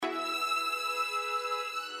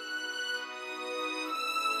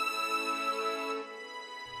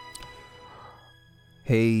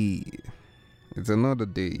Hey, it's another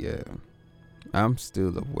day, yeah. I'm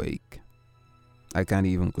still awake. I can't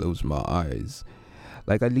even close my eyes.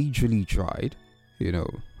 Like, I literally tried,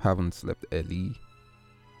 haven't slept early.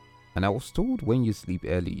 And I was told when you sleep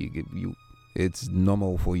early, it's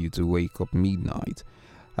normal for you to wake up midnight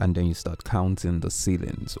and then you start counting the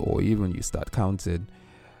ceilings, or even you start counting,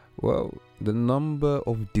 the number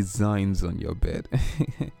of designs on your bed.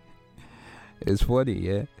 It's funny,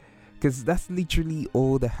 yeah? Because that's literally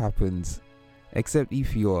all that happens, except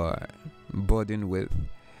if you are burdened with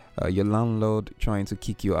your landlord trying to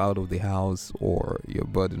kick you out of the house, or you're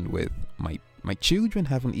burdened with my children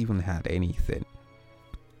haven't even had anything,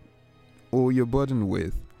 or you're burdened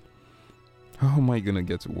with how am I gonna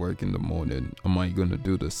get to work in the morning? Am I gonna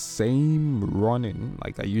do the same running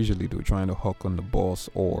like I usually do, trying to hook on the bus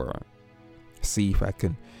or see if I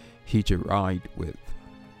can hitch a ride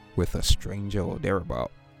with a stranger or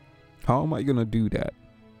thereabout? How am I gonna do that?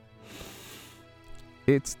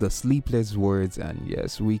 It's the Sleepless Words, and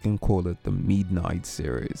yes, we can call it the Midnight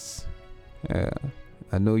Series.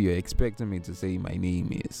 I know you're expecting me to say my name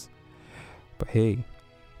is, but hey,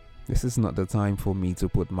 this is not the time for me to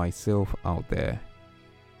put myself out there.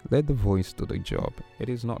 Let the voice do the job. It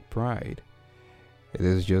is not pride. It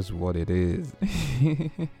is just what it is.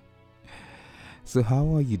 So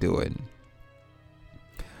how are you doing?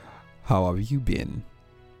 How have you been?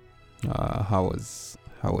 How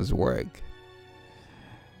was work?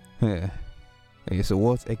 Okay, so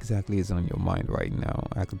what exactly is on your mind right now?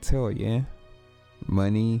 I can tell, yeah?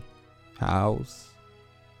 Money, house,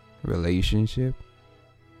 relationship.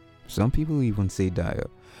 Some people even say that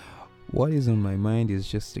what is on my mind is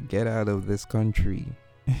just to get out of this country.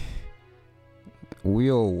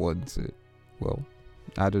 We all want to. Well,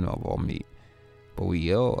 I don't know about me, but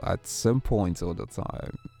we all at some points all the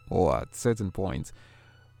time, or at certain points,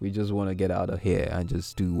 we just want to get out of here and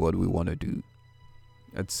just do what we want to do.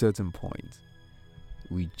 At certain points,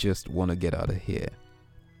 we just want to get out of here.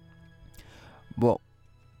 But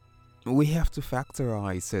we have to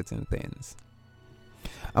factorize certain things.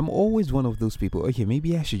 I'm always one of those people. Okay,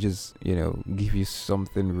 maybe I should just, give you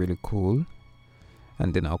something really cool,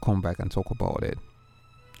 and then I'll come back and talk about it.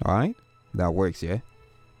 All right? That works, yeah?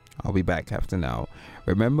 I'll be back after now.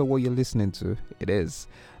 Remember what you're listening to. It is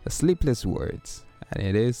the Sleepless Words, and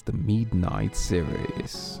it is the Midnight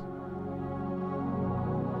Series.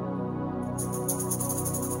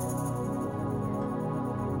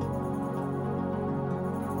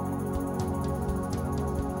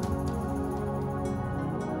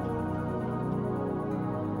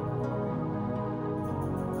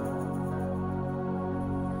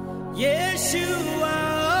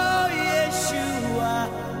 Yeshua, Yeshua,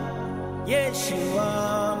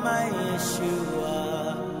 Yeshua, my Yeshua.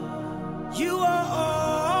 You are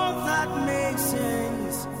all that makes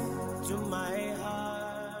sense to my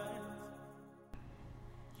heart.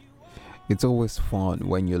 It's always fun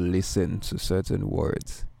when you listen to certain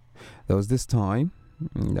words. There was this time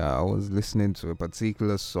I was listening to a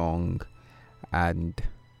particular song, and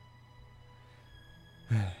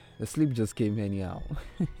the sleep just came anyhow.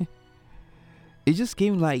 It just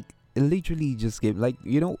came it literally just came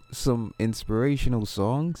some inspirational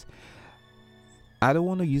songs. I don't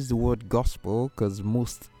want to use the word gospel because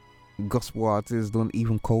most gospel artists don't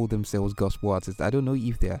even call themselves gospel artists. I don't know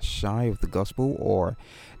if they are shy of the gospel or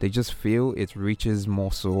they just feel it reaches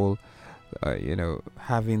more soul,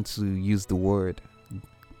 having to use the word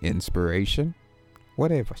inspiration,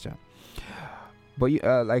 whatever. But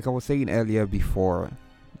like I was saying earlier before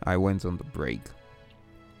I went on the break,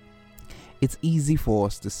 it's easy for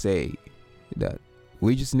us to say that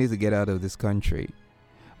we just need to get out of this country.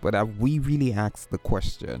 But have we really asked the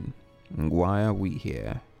question, why are we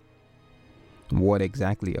here? What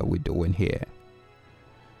exactly are we doing here?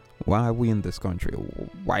 Why are we in this country?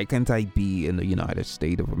 Why can't I be in the United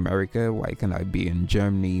States of America? Why can't I be in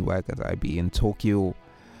Germany? Why can't I be in Tokyo?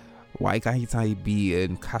 Why can't I be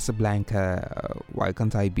in Casablanca? Why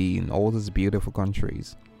can't I be in all these beautiful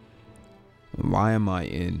countries? Why am I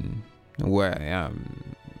in where I am,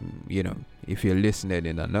 if you're listening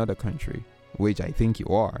in another country, which I think you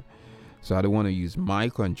are? So I don't want to use my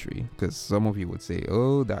country because some of you would say,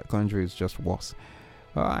 oh, that country is just worse.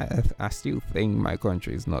 I still think my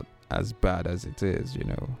country is not as bad as it is.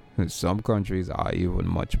 Some countries are even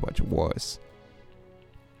much, much worse.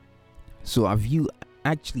 So have you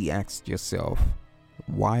actually asked yourself,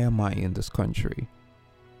 why am I in this country?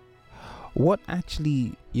 What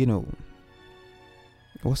actually,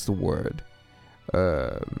 what's the word?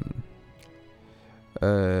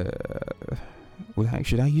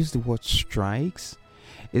 Should I use the word strikes?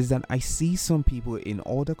 Is that I see some people in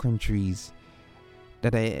other countries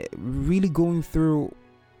that are really going through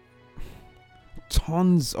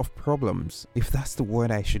tons of problems, if that's the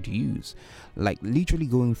word I should use, like literally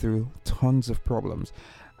going through tons of problems,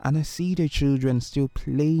 and I see their children still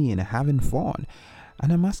playing, having fun,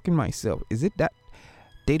 and I'm asking myself, is it that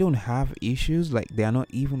they don't have issues, like they're not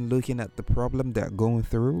even looking at the problem they're going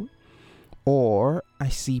through? Or I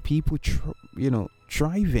see people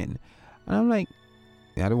thriving, and I'm like,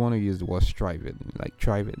 I don't want to use the word striving, like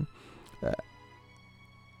thriving.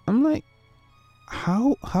 I'm like,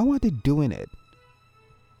 how are they doing it?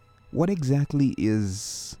 What exactly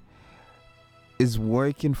is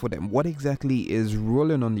working for them? What exactly is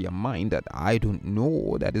rolling on their mind that I don't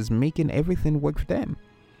know, that is making everything work for them?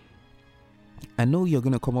 I know you're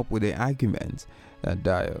gonna come up with the argument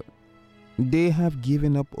that they have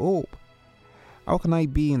given up hope. How can I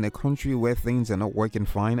be in a country where things are not working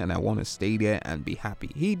fine and I want to stay there and be happy?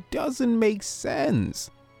 It doesn't make sense.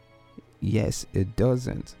 Yes, it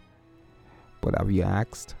doesn't. But have you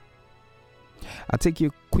asked? I'll take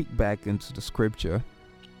you quick back into the scripture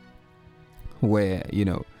where,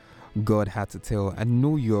 God had to tell, I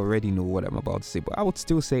know you already know what I'm about to say, but I would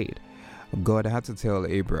still say it. God had to tell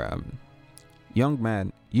Abraham, young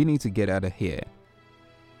man, you need to get out of here.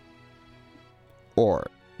 Or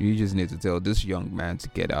you just need to tell this young man to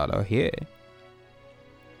get out of here.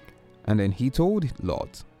 And then he told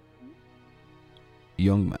Lot,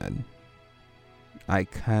 young man, I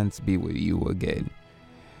can't be with you again.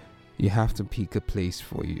 You have to pick a place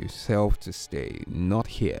for yourself to stay, not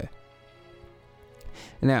here.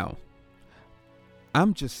 Now,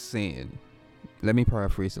 I'm just saying, let me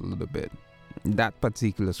paraphrase a little bit. That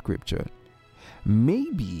particular scripture,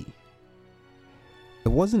 maybe it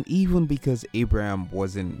wasn't even because Abraham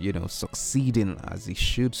wasn't, succeeding as he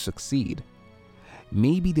should succeed.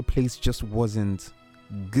 Maybe the place just wasn't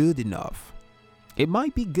good enough. It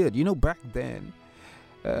might be good. Back then,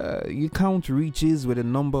 you count riches with the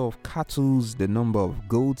number of cattle, the number of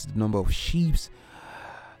goats, the number of sheep,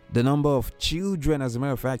 the number of children, as a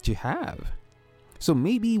matter of fact, you have. So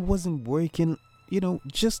maybe it wasn't working,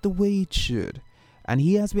 just the way it should. And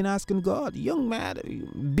he has been asking God, young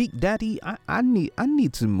man, big daddy, I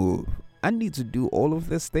need to move. I need to do all of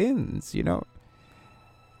these things,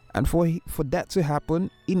 And for that to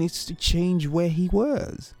happen, he needs to change where he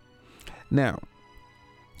was. Now,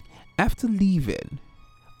 after leaving,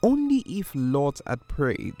 only if Lot had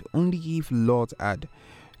prayed, only if Lot had,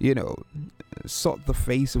 sought the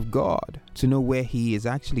face of God to know where he is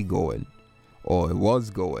actually going, or was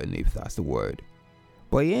going, if that's the word.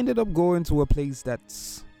 But he ended up going to a place that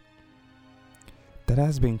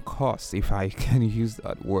has been cursed, if I can use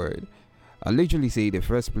that word. I literally say the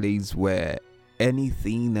first place where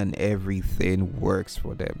anything and everything works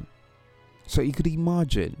for them. So you could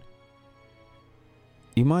imagine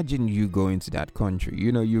you going to that country.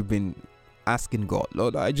 You've been asking God,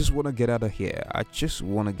 Lord, I just want to get out of here. I just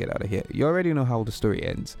want to get out of here. You already know how the story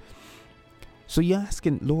ends. So you're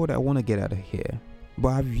asking, Lord, I want to get out of here. But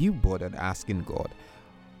have you bothered asking God,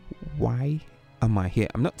 why am I here?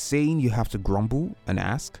 I'm not saying you have to grumble and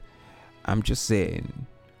ask. I'm just saying,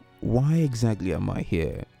 why exactly am I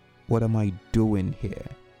here? What am I doing here?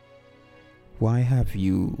 Why have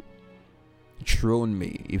you thrown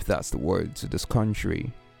me, if that's the word, to this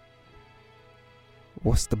country?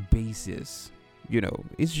 What's the basis?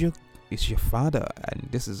 It's your father, and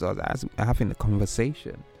this is us having a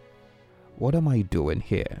conversation. What am I doing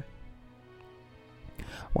here?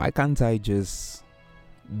 Why can't I just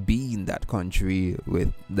be in that country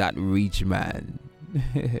with that rich man?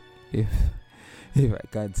 if I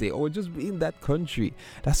can't say, or just be in that country,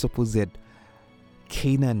 that supposed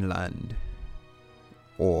Canaan land,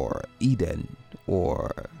 or Eden,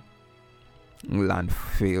 or land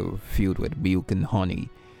filled with milk and honey.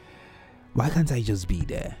 Why can't I just be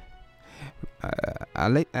there? I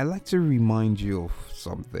like to remind you of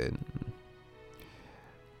something.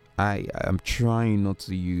 I am trying not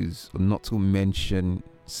to mention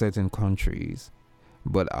certain countries,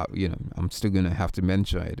 but I'm still gonna have to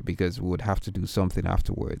mention it because we would have to do something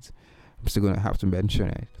afterwards. I'm still gonna have to mention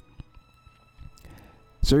it.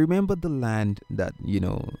 So remember the land that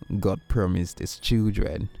God promised his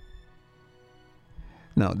children.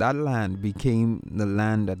 Now that land became the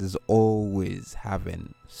land that is always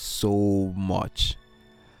having so much,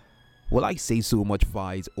 well, I say so much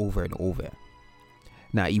fights over and over.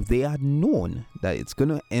 Now, if they had known that it's going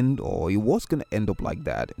to end, or it was going to end up like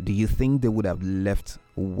that, do you think they would have left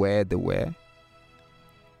where they were?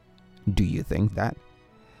 Do you think that?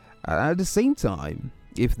 At the same time,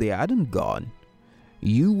 if they hadn't gone,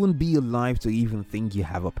 you wouldn't be alive to even think you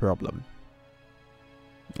have a problem.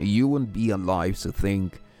 You wouldn't be alive to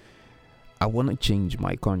think, I want to change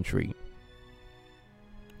my country.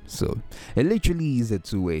 So it literally is a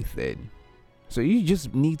two-way thing. So you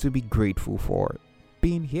just need to be grateful for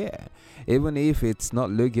being here. Even if it's not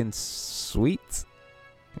looking sweet,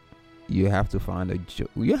 you have to find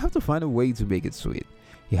a way to make it sweet.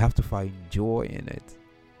 You have to find joy in it.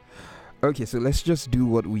 Okay, so let's just do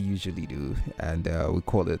what we usually do, and we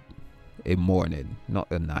call it a morning,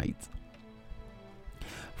 not a night.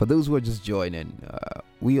 For those who are just joining,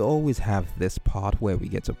 we always have this part where we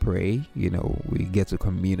get to pray. We get to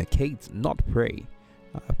communicate, not pray.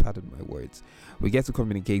 Pardon my words. We get to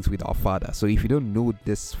communicate with our Father. So if you don't know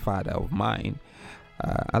this Father of mine,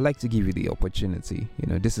 I'd like to give you the opportunity.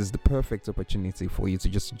 This is the perfect opportunity for you to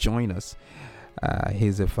just join us.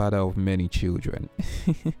 He's a father of many children.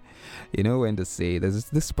 When they say there's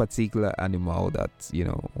this particular animal that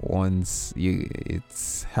once you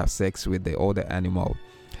have sex with the other animal,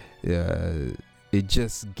 it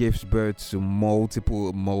just gives birth to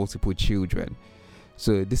multiple children.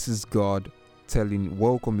 So this is God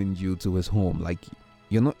welcoming you to his home. Like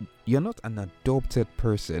you're not an adopted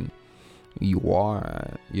person. You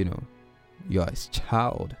are you're his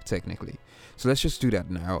child technically. So let's just do that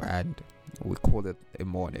now, and we call it a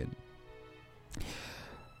morning.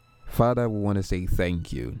 Father, we want to say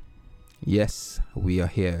thank you. Yes, we are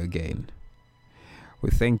here again.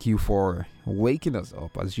 We thank you for waking us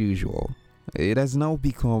up as usual. It has now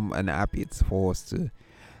become an habit for us to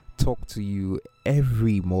talk to you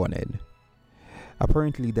every morning.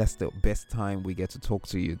 Apparently, that's the best time we get to talk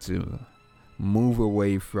to you, to move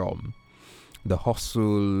away from the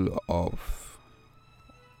hustle of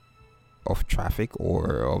traffic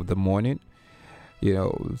or of the morning.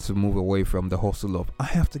 To move away from the hustle of I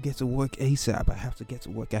have to get to work ASAP, I have to get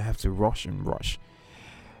to work, I have to rush.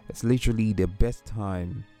 It's literally the best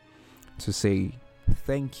time to say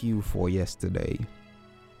thank you for yesterday.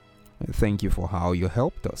 Thank you for how you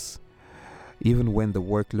helped us. Even when the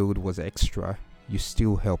workload was extra, you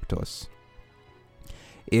still helped us.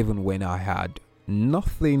 Even when I had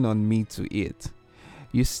nothing on me to eat,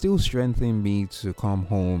 you still strengthened me to come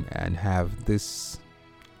home and have this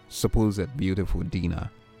supposed beautiful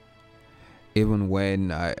dinner. Even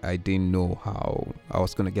when I didn't know how I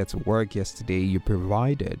was going to get to work yesterday, you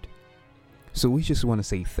provided. So we just want to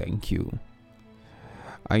say thank you.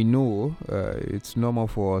 I know it's normal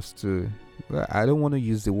for us to, I don't want to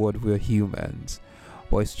use the word we're humans,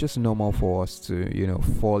 but it's just normal for us to,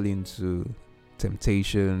 fall into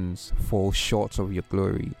temptations, fall short of your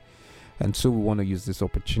glory. And so we want to use this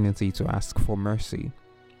opportunity to ask for mercy.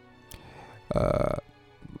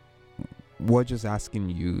 We're just asking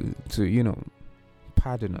you to,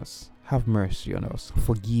 pardon us, have mercy on us,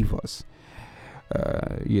 forgive us.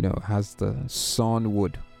 As the son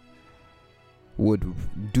would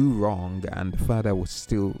do wrong and the father would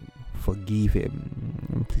still forgive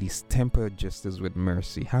him. Please temper justice with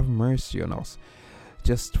mercy. Have mercy on us.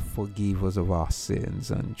 Just forgive us of our sins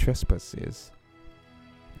and trespasses.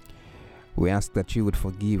 We ask that you would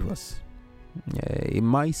forgive us. It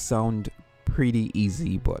might sound pretty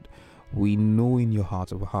easy, but we know in your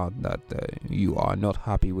heart of heart that you are not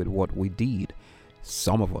happy with what we did.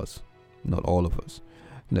 Some of us, not all of us,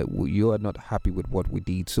 that you are not happy with what we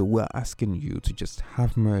did. So we're asking you to just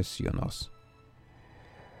have mercy on us.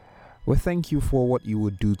 We thank you for what you will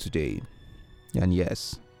do today. And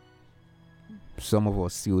yes, some of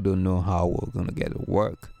us still don't know how we're going to get to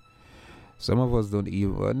work. Some of us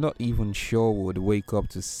not even sure we would wake up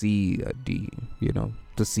to see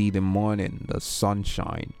to see the morning, the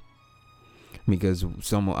sunshine, because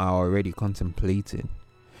some are already contemplating.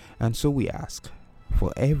 And so we ask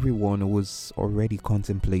for everyone who was already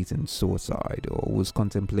contemplating suicide or was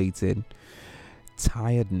contemplating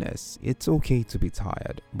tiredness. It's okay to be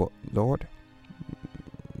tired, but Lord,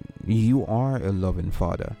 you are a loving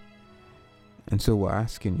Father, and so we're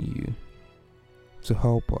asking you to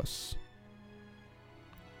help us.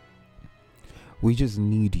 We just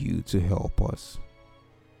need you to help us.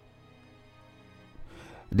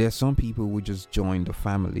 There are some people who just joined the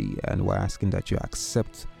family, and we're asking that you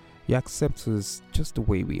accept us just the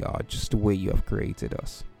way we are, just the way you have created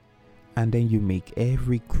us. And then you make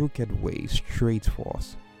every crooked way straight for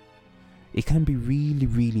us. It can be really,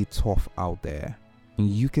 really tough out there. And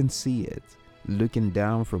you can see it looking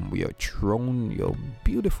down from your throne, your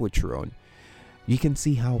beautiful throne. You can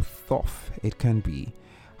see how tough it can be.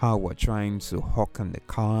 How we're trying to hook on the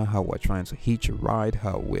car, how we're trying to hitch a ride,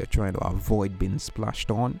 how we're trying to avoid being splashed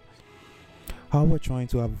on, how we're trying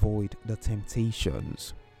to avoid the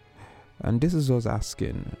temptations. And this is us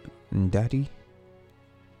asking, Daddy,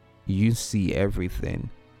 you see everything,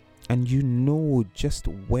 And you know just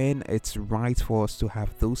when it's right for us to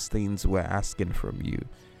have those things we're asking from you.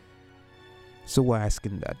 So we're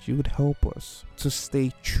asking that you would help us to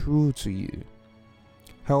stay true to you.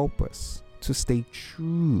 Help us to stay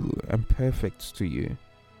true and perfect to you.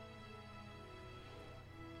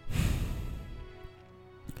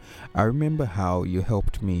 I remember how you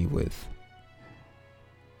helped me with...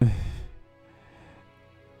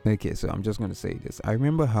 Okay, so I'm just going to say this. I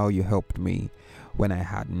remember how you helped me when I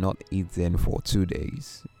had not eaten for 2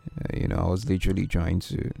 days. I was literally trying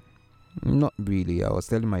to... Not really. I was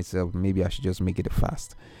telling myself maybe I should just make it a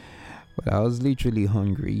fast. But I was literally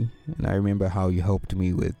hungry. And I remember how you helped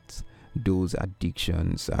me with those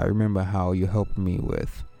addictions. I remember how you helped me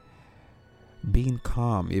with being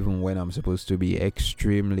calm even when I'm supposed to be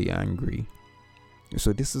extremely angry.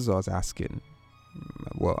 So this is us asking.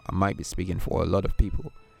 Well, I might be speaking for a lot of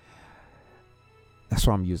people. That's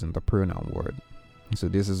why I'm using the pronoun word. So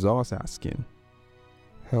this is us asking.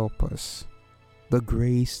 Help us. The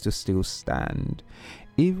grace to still stand,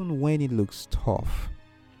 even when it looks tough.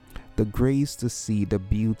 The grace to see the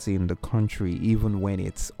beauty in the country, even when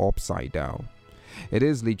it's upside down. It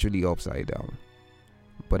is literally upside down.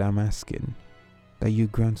 But I'm asking that you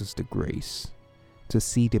grant us the grace to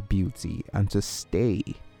see the beauty and to stay,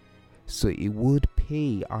 so it would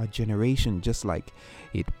pay our generation just like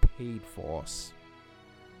it paid for us.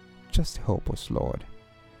 Just help us, Lord.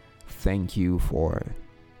 Thank you for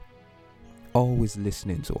always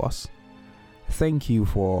listening to us. Thank you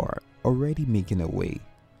for already making a way.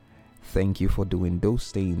 Thank you for doing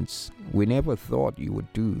those things we never thought you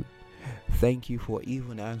would do. Thank you for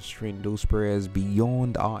even answering those prayers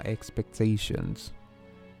beyond our expectations.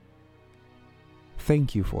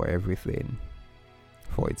 Thank you for everything.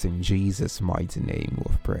 For it's in Jesus' mighty name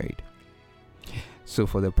we've prayed. So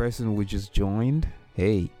for the person who just joined,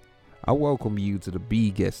 hey, I welcome you to the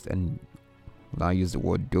biggest, and I use the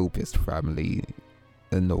word dopest family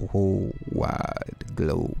in the whole wide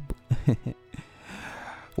globe.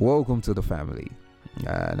 Welcome to the family,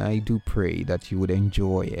 and I do pray that you would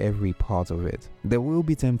enjoy every part of it. There will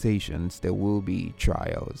be temptations, there will be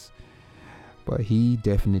trials, but He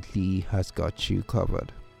definitely has got you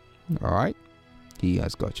covered. Alright? He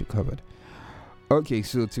has got you covered. Okay,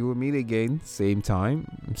 so till we meet again, same time,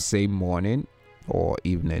 same morning or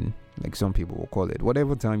evening, like some people will call it,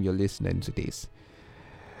 whatever time you're listening to this.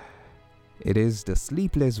 It is the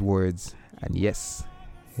Sleepless Words, and yes,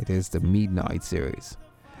 it is the Midnight series.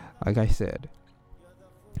 Like I said,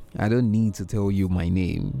 I don't need to tell you my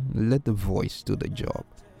name. Let the voice do the job.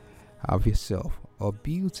 Have yourself a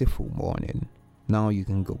beautiful morning. Now you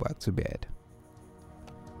can go back to bed.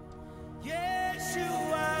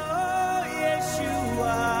 Yeshua, oh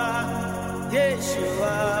Yeshua,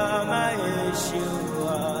 Yeshua, my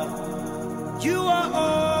Yeshua. You are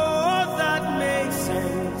all that makes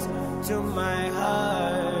sense to my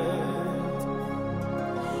heart.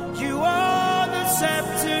 You are the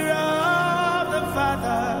scepter of the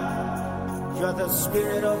Father. You are the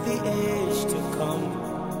Spirit of the age to come.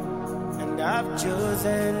 And I've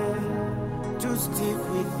chosen to stick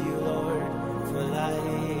with you, Lord, for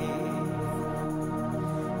life.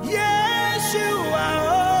 Yeshua,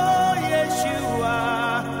 oh Yeshua,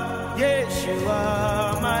 Yeshua,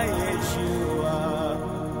 my Yeshua.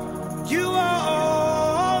 You are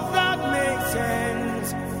all that makes sense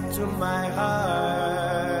to my heart.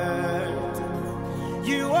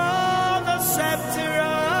 You are the scepter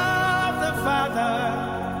of the Father.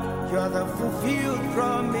 You are the fulfilled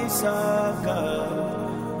promise of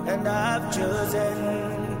God. And I've chosen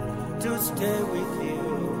to stay with you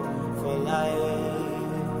for life.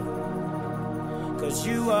 'Cause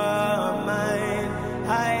you are mine,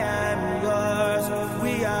 I am yours,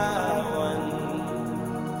 we are one.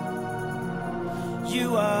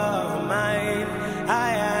 You are mine, I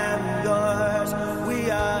am yours, we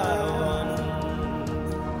are one.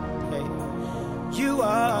 Hey. You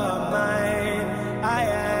are mine, I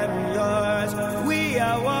am yours, we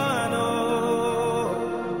are one. Oh,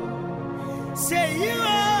 say you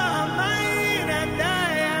are mine and I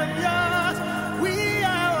am yours, we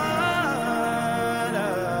are one.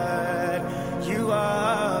 You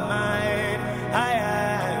are mine, I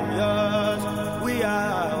am yours, we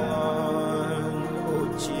are one. Oh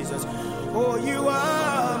Jesus, oh you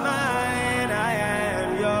are mine, I am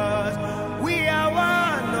yours, we are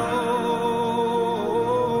one. Oh,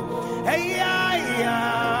 hey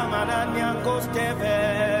yeah, mananya kosteve,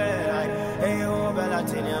 hey oh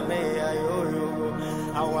belatinia me ayo yo,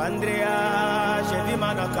 awandrea shevi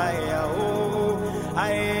manakaya oh,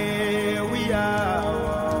 aye we are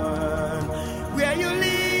one. Where you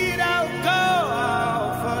lead, I'll go,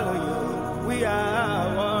 I'll follow you. We are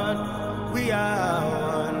one.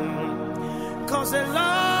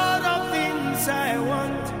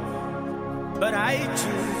 I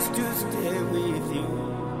choose to stay with you.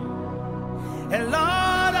 A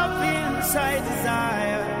lot of things I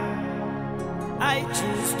desire, I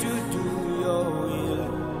choose to do your will.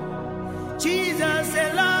 Jesus, a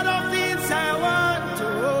lot of things I want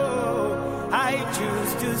to, I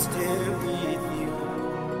choose to stay with you.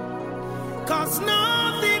 'Cause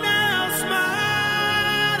nothing else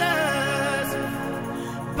matters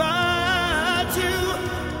but you.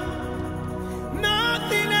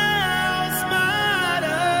 Nothing else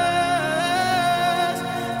matters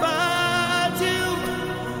but you.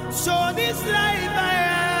 So this life I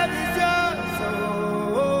have is yours.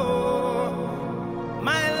 Oh,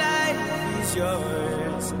 my life is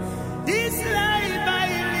yours. This life I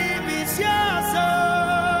live is yours.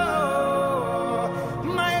 Oh,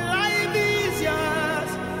 my life is yours.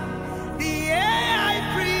 The air I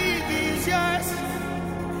breathe is yours.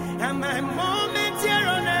 And my moment here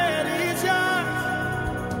on earth is yours.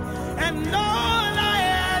 And all I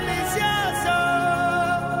am is yours.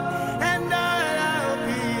 Oh, and all I'll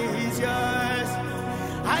be is yours.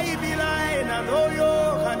 I be lying and oh yo,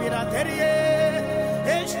 Hamira Terie.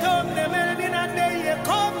 Estom de Menina de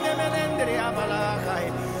Kom de Menendri Abalahai.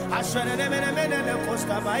 Ashwan de Menemene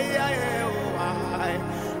Costa Baya.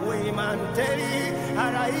 We manteri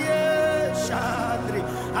Araye Shadri.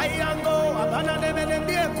 I ango Abana de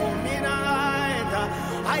Menendie Kumina.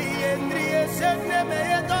 I endri Sende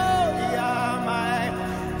Medoria.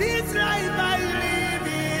 This life I live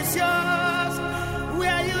is yours.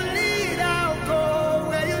 Where you lead, I'll go.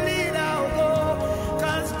 Where you lead, I'll go.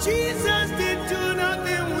 'Cause Jesus did do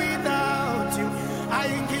nothing without you. I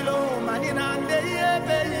kilo maninande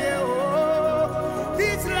yebeye.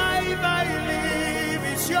 This life I live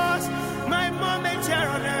is yours. My moment here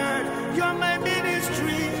on earth. You're my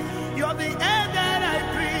ministry. You're the air that I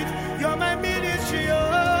breathe. You're my ministry.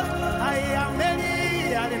 Oh, I am many.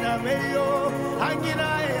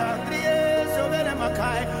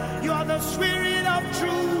 You are the spirit of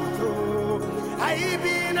truth. Oh, I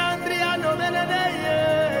been Andriano Menede.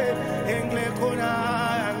 Engle Kona,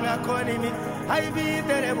 Angla Konimi. I be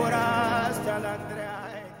the Deborah Andrea.